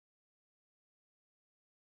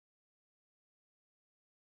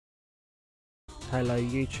Hello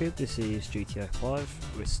YouTube, this is GTA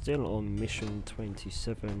 5. We're still on mission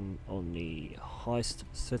 27 on the heist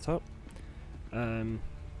setup. And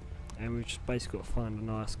we've just basically got to find a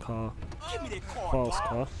nice car, fast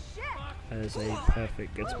car, as a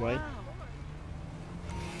perfect getaway.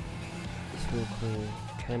 This vehicle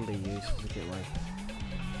can be used as a getaway.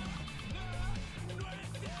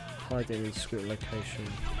 Hide in a secret location.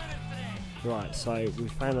 Right, so we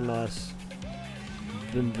found a nice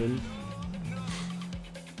boom boom.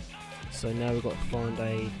 So now we've got to find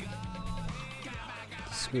a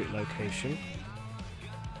discrete location.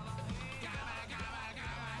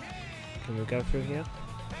 Can we go through here?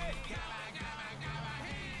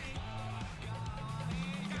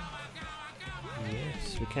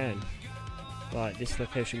 Yes, we can. Right, this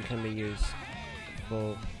location can be used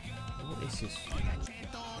for... What is this?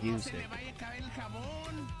 Music.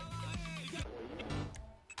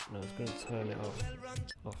 No, I was going to turn it off.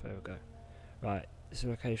 There we go. Right, this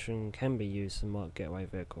location can be used as a marked getaway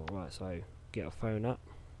vehicle. Right, so get a phone up.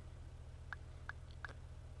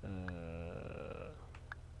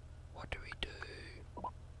 What do we do?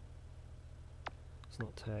 It's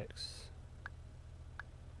not text.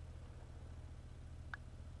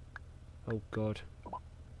 Oh god.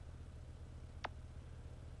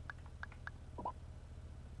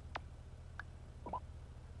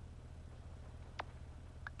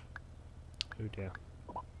 Oh dear.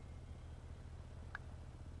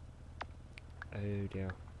 Oh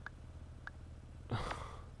dear.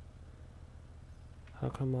 How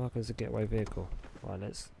can mark as a getaway vehicle? Right,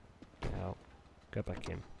 let's get out. Go back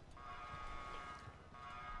in.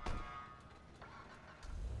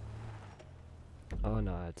 Oh, I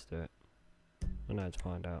know how to do it. I know how to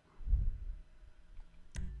find out.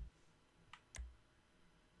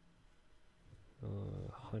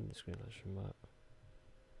 Hide the screen action map.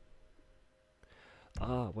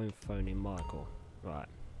 Ah, when phoning Michael. Right.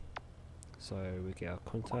 So we get our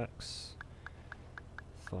contacts.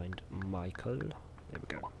 Find Michael. There we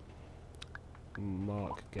go.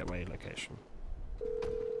 Mark getaway location.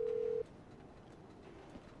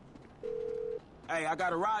 Hey, I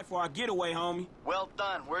got a ride for our getaway, homie. Well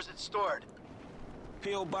done. Where's it stored?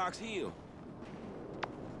 Pillbox Hill.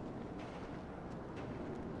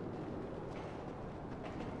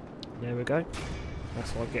 There we go.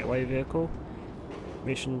 That's our getaway vehicle.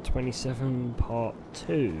 Mission 27 Part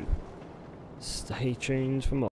 2. Stay tuned for more.